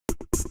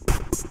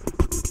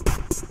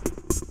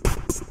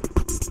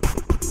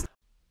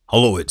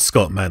Hello, it's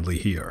Scott Manley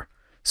here.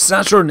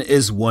 Saturn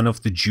is one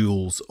of the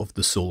jewels of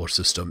the solar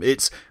system.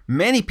 It's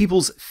many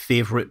people's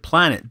favourite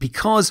planet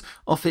because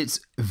of its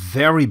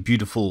very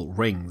beautiful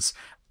rings.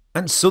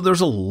 And so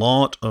there's a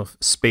lot of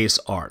space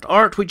art.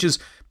 Art which is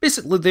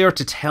basically there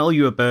to tell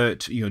you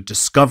about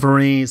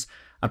discoveries,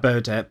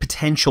 about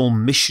potential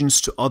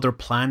missions to other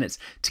planets,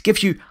 to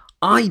give you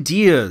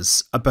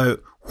ideas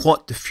about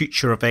what the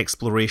future of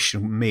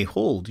exploration may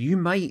hold. You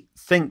might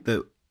think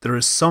that there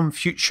is some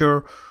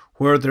future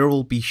where there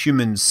will be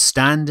humans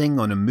standing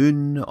on a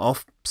moon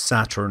off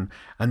Saturn,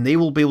 and they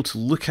will be able to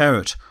look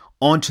out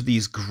onto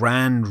these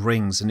grand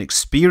rings and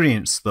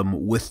experience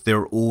them with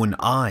their own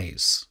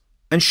eyes.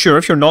 And sure,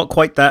 if you're not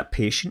quite that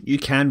patient, you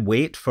can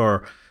wait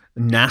for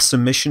NASA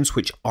missions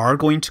which are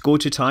going to go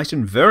to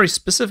Titan. Very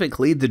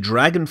specifically, the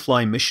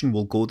Dragonfly mission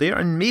will go there,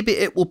 and maybe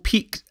it will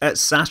peek at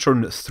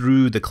Saturn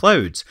through the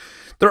clouds.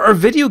 There are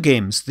video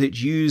games that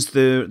use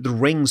the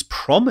rings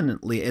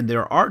prominently in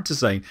their art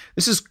design.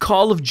 This is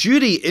Call of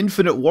Duty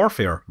Infinite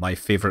Warfare, my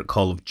favourite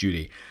Call of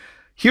Duty.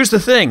 Here's the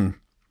thing,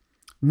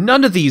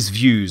 none of these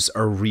views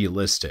are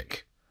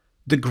realistic.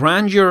 The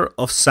grandeur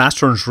of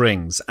Saturn's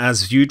rings,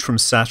 as viewed from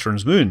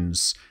Saturn's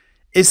moons,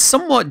 is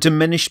somewhat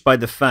diminished by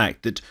the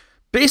fact that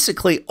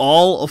basically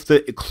all of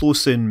the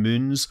close-in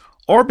moons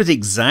orbit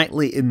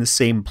exactly in the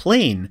same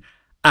plane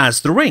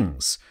as the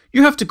rings.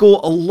 You have to go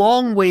a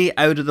long way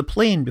out of the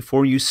plane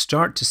before you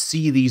start to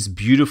see these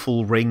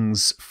beautiful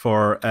rings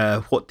for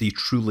what they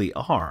truly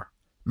are.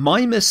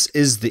 Mimas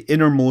is the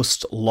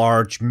innermost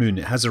large moon.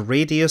 It has a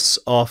radius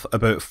of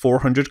about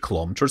 400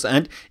 kilometers,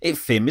 and it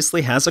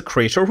famously has a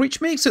crater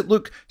which makes it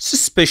look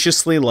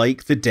suspiciously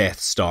like the Death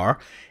Star.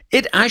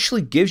 It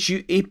actually gives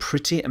you a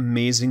pretty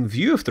amazing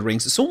view of the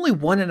rings. It's only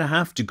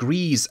 1.5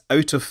 degrees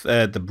out of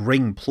the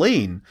ring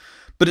plane,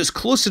 but it's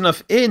close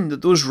enough in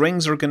that those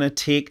rings are going to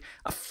take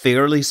a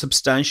fairly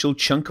substantial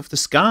chunk of the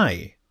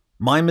sky.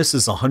 Mimas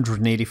is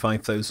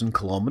 185,000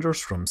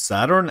 kilometers from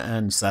Saturn,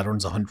 and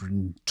Saturn's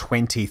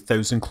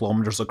 120,000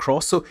 kilometers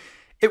across, so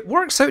it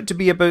works out to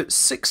be about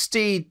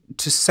 60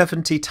 to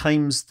 70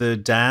 times the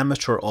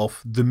diameter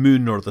of the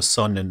moon or the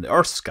sun in the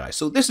Earth's sky.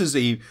 So this is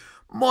a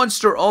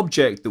monster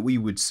object that we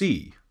would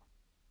see.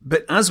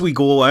 But as we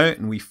go out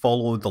and we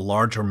follow the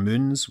larger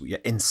moons, we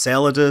get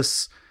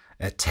Enceladus,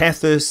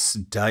 Tethys,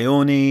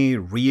 Dione,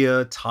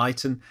 Rhea,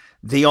 Titan,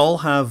 they all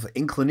have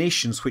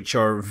inclinations which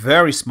are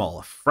very small,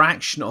 a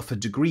fraction of a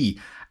degree,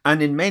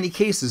 and in many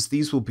cases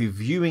these will be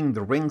viewing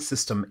the ring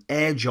system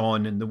edge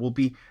on, and there will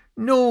be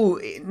no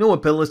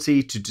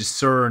ability to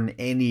discern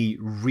any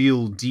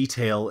real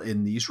detail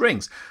in these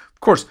rings. Of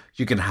course,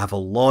 you can have a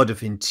lot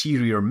of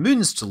interior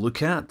moons to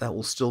look at, that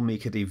will still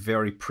make it a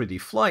very pretty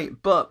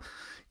flight, but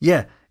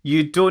yeah,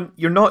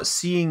 you're not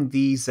seeing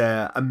these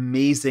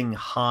amazing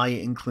high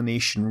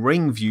inclination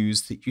ring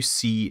views that you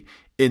see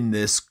in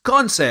this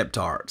concept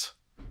art.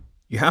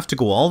 You have to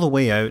go all the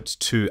way out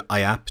to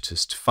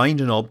Iapetus to find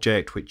an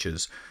object which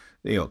is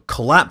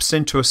collapsed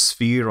into a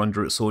sphere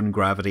under its own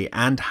gravity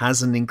and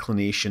has an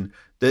inclination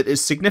that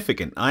is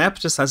significant.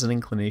 Iapetus has an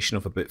inclination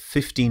of about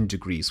 15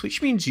 degrees,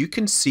 which means you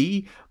can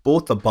see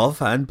both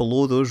above and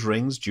below those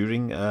rings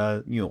during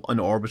an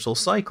orbital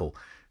cycle.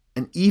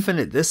 And even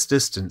at this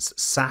distance,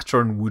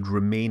 Saturn would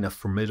remain a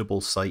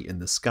formidable sight in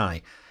the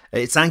sky.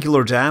 Its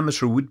angular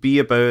diameter would be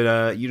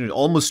about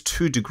almost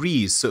 2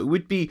 degrees, so it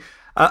would be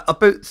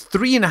about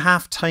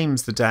 3.5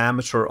 times the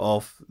diameter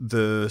of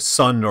the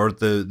sun or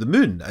the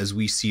moon as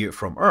we see it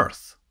from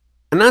Earth.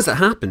 And as it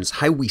happens,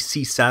 how we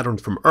see Saturn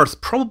from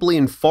Earth probably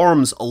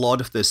informs a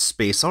lot of this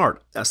space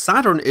art.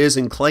 Saturn is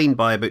inclined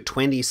by about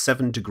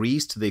 27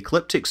 degrees to the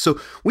ecliptic, so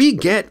we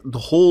get the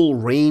whole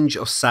range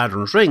of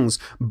Saturn's rings,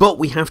 but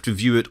we have to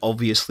view it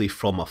obviously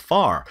from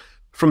afar.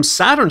 From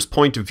Saturn's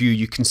point of view,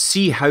 you can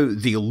see how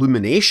the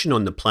illumination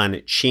on the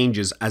planet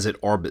changes as it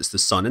orbits the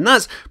Sun, and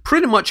that's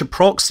pretty much a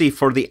proxy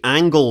for the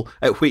angle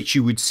at which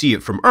you would see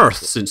it from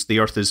Earth, since the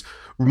Earth is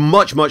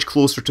much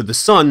closer to the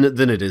Sun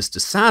than it is to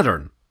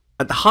Saturn.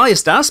 At the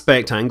highest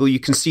aspect angle, you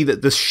can see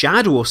that the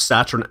shadow of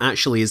Saturn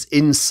actually is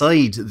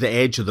inside the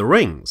edge of the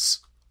rings.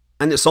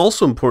 And it's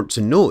also important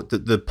to note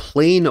that the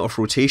plane of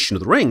rotation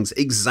of the rings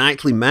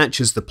exactly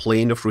matches the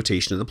plane of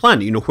rotation of the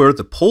planet, where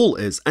the pole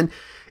is. And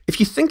if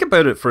you think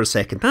about it for a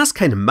second, that's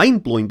kind of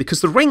mind-blowing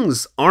because the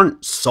rings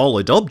aren't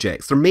solid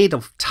objects. They're made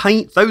of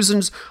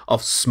thousands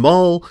of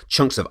small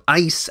chunks of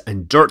ice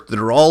and dirt that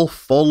are all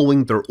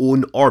following their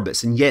own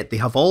orbits, and yet they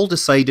have all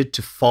decided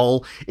to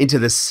fall into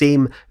the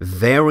same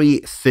very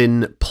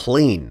thin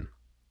plane.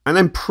 And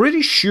I'm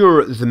pretty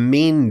sure the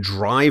main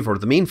driver,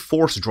 the main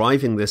force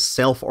driving this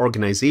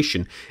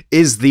self-organization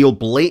is the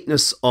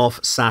oblateness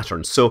of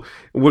Saturn. So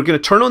we're going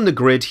to turn on the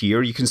grid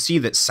here. You can see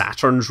that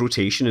Saturn's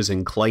rotation is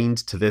inclined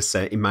to this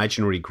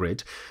imaginary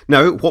grid.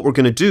 Now, what we're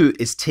going to do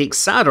is take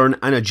Saturn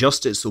and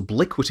adjust its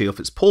obliquity of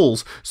its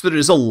poles so that it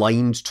is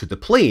aligned to the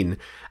plane.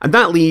 And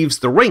that leaves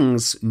the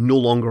rings no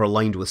longer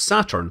aligned with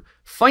Saturn.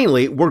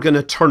 Finally, we're going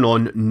to turn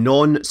on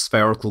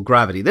non-spherical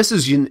gravity. This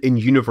is in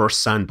Universe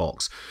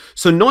Sandbox.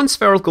 So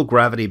non-spherical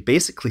gravity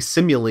basically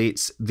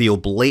simulates the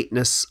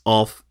oblateness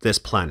of this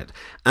planet.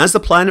 As the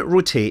planet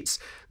rotates,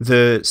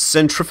 the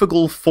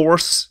centrifugal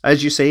force,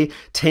 as you say,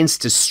 tends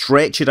to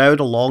stretch it out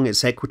along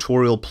its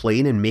equatorial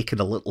plane and make it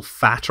a little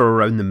fatter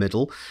around the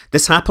middle.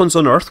 This happens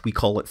on Earth. We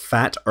call it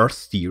fat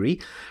Earth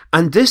theory.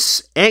 And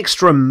this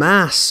extra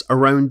mass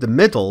around the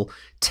middle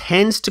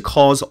tends to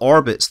cause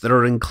orbits that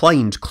are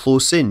inclined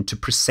close in to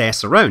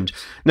precess around.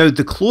 Now,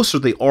 the closer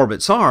the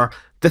orbits are,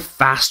 the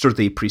faster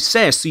they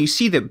precess. So you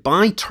see that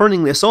by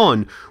turning this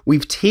on,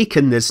 we've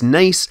taken this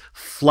nice,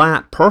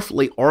 flat,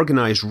 perfectly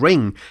organized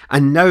ring,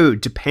 and now,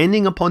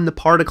 depending upon the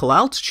particle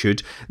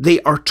altitude, they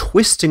are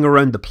twisting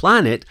around the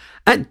planet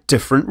at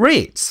different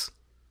rates.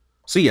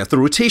 So yeah, if the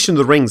rotation of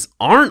the rings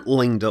aren't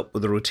lined up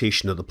with the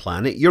rotation of the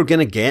planet, you're going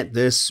to get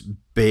this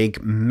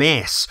big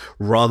mess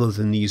rather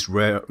than these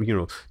rare,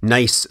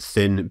 nice,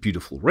 thin,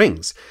 beautiful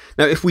rings.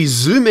 Now, if we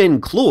zoom in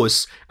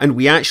close and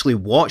we actually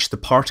watch the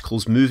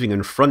particles moving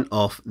in front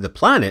of the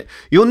planet,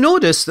 you'll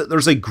notice that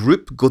there's a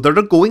group that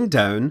are going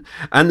down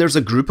and there's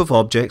a group of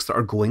objects that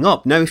are going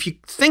up. Now, if you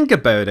think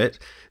about it,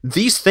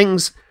 these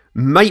things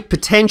might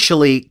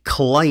potentially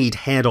collide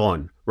head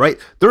on, right?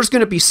 There's going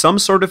to be some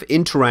sort of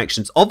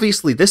interactions.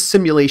 Obviously, this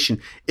simulation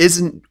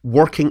isn't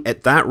working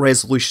at that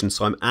resolution,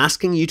 so I'm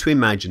asking you to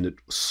imagine that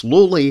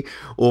slowly,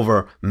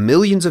 over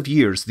millions of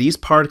years, these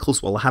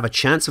particles will have a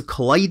chance of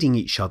colliding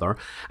each other,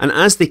 and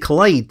as they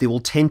collide, they will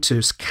tend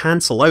to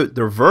cancel out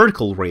their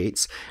vertical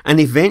rates and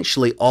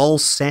eventually all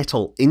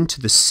settle into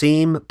the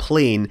same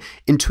plane,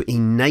 into a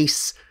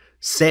nice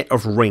set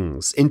of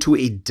rings, into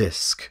a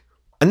disk.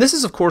 And this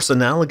is, of course,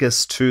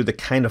 analogous to the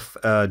kind of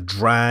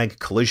drag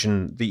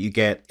collision that you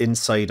get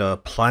inside a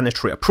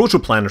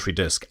protoplanetary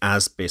disk,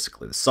 as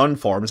basically the sun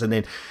forms. And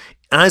then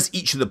as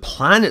each of the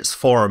planets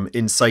form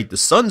inside the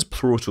sun's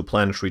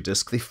protoplanetary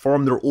disk, they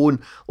form their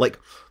own,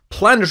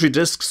 planetary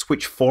disks,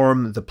 which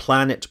form the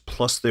planet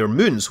plus their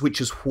moons,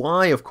 which is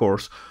why, of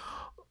course,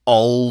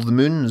 all the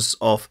moons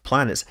of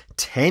planets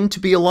tend to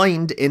be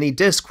aligned in a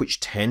disk, which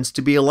tends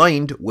to be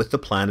aligned with the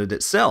planet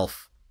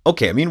itself.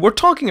 Okay, I mean, we're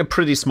talking a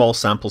pretty small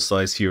sample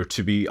size here,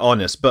 to be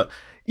honest, but,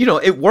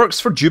 it works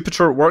for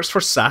Jupiter, it works for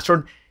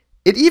Saturn,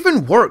 it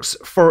even works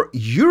for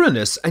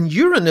Uranus, and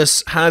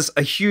Uranus has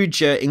a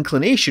huge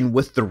inclination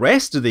with the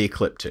rest of the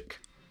ecliptic.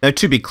 Now,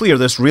 to be clear,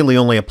 this really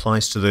only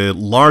applies to the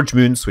large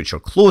moons which are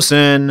close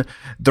in.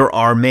 There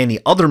are many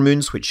other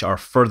moons which are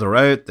further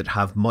out that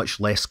have much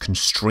less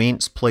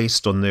constraints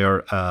placed on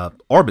their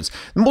orbits,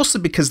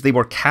 mostly because they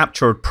were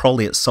captured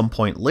probably at some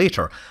point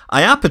later.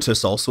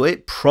 Iapetus also,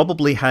 it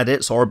probably had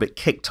its orbit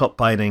kicked up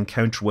by an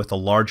encounter with a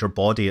larger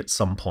body at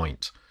some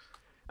point.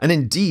 And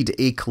indeed,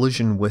 a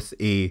collision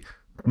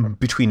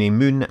between a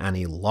moon and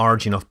a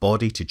large enough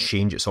body to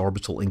change its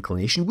orbital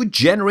inclination would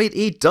generate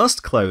a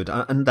dust cloud,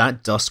 and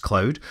that dust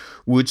cloud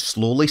would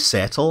slowly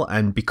settle,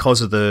 and because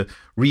of the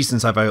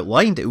reasons I've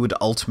outlined, it would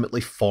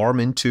ultimately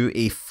form into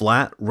a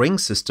flat ring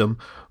system,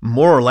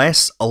 more or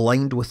less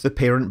aligned with the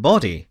parent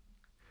body.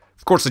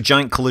 Of course, a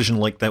giant collision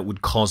like that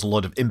would cause a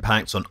lot of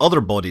impacts on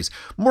other bodies.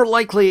 More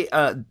likely,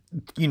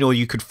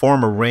 you could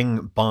form a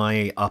ring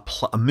by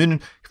a moon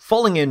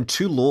falling in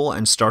too low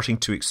and starting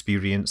to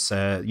experience,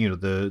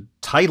 the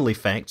tidal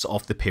effects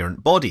of the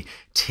parent body,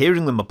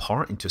 tearing them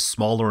apart into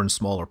smaller and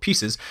smaller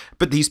pieces,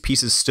 but these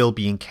pieces still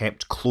being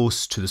kept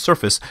close to the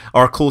surface,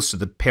 or close to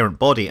the parent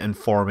body, and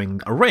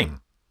forming a ring.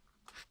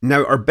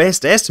 Now, our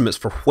best estimates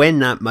for when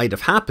that might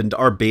have happened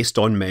are based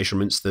on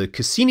measurements the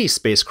Cassini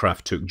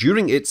spacecraft took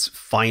during its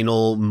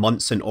final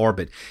months in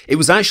orbit. It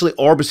was actually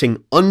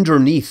orbiting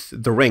underneath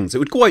the rings. It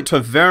would go out to a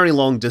very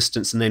long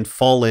distance and then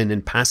fall in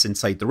and pass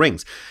inside the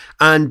rings.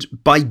 And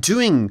by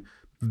doing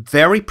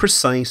very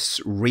precise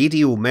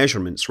radio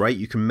measurements, right?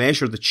 You can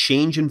measure the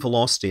change in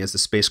velocity as the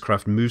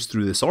spacecraft moves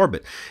through this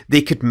orbit.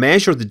 They could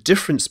measure the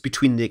difference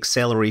between the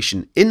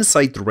acceleration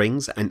inside the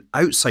rings and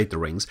outside the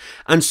rings,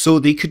 and so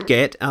they could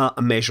get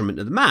a measurement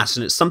of the mass,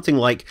 and it's something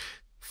like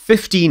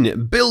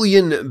 15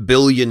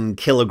 billion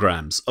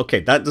kilograms. Okay,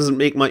 that doesn't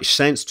make much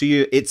sense to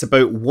you. It's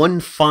about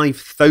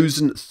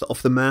 1/5000th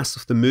of the mass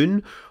of the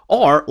moon,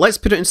 or let's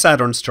put it in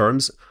Saturn's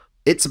terms,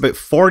 it's about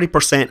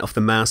 40% of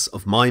the mass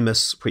of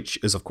Mimas, which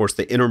is, of course,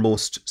 the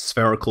innermost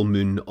spherical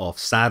moon of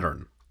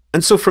Saturn.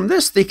 And so from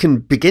this, they can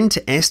begin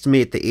to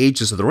estimate the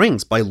ages of the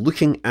rings by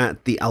looking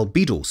at the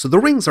albedo. So the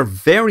rings are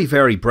very,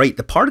 very bright.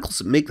 The particles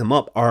that make them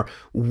up are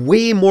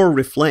way more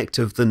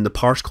reflective than the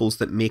particles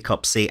that make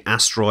up, say,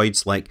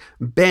 asteroids like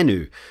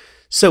Bennu.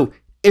 So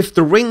if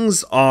the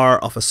rings are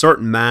of a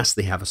certain mass,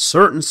 they have a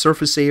certain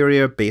surface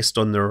area based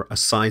on their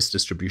size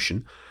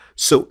distribution.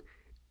 So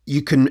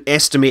you can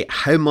estimate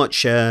how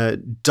much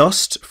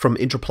dust from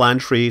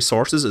interplanetary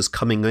sources is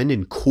coming in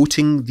and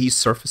coating these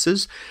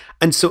surfaces.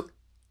 And so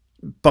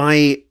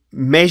by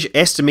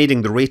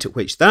estimating the rate at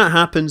which that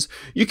happens,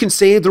 you can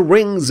say the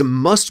rings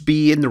must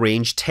be in the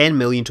range 10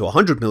 million to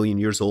 100 million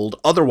years old.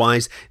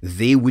 Otherwise,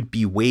 they would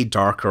be way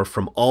darker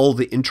from all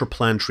the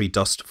interplanetary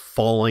dust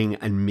falling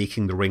and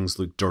making the rings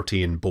look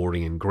dirty and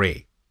boring and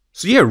grey.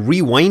 So yeah,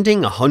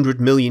 rewinding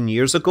 100 million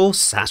years ago,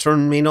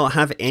 Saturn may not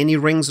have any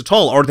rings at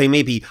all, or they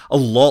may be a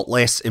lot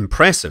less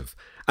impressive.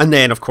 And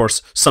then, of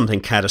course, something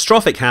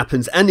catastrophic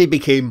happens and they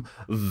became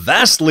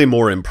vastly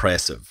more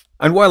impressive.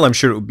 And while I'm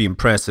sure it would be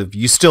impressive,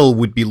 you still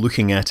would be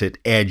looking at it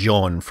edge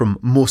on from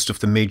most of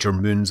the major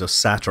moons of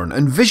Saturn.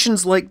 And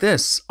visions like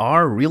this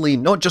are really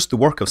not just the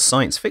work of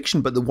science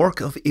fiction, but the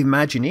work of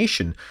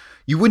imagination.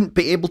 You wouldn't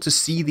be able to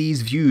see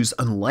these views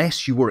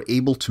unless you were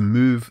able to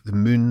move the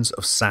moons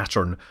of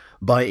Saturn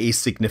by a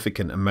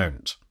significant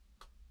amount.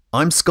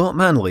 I'm Scott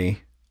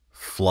Manley.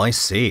 Fly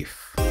safe.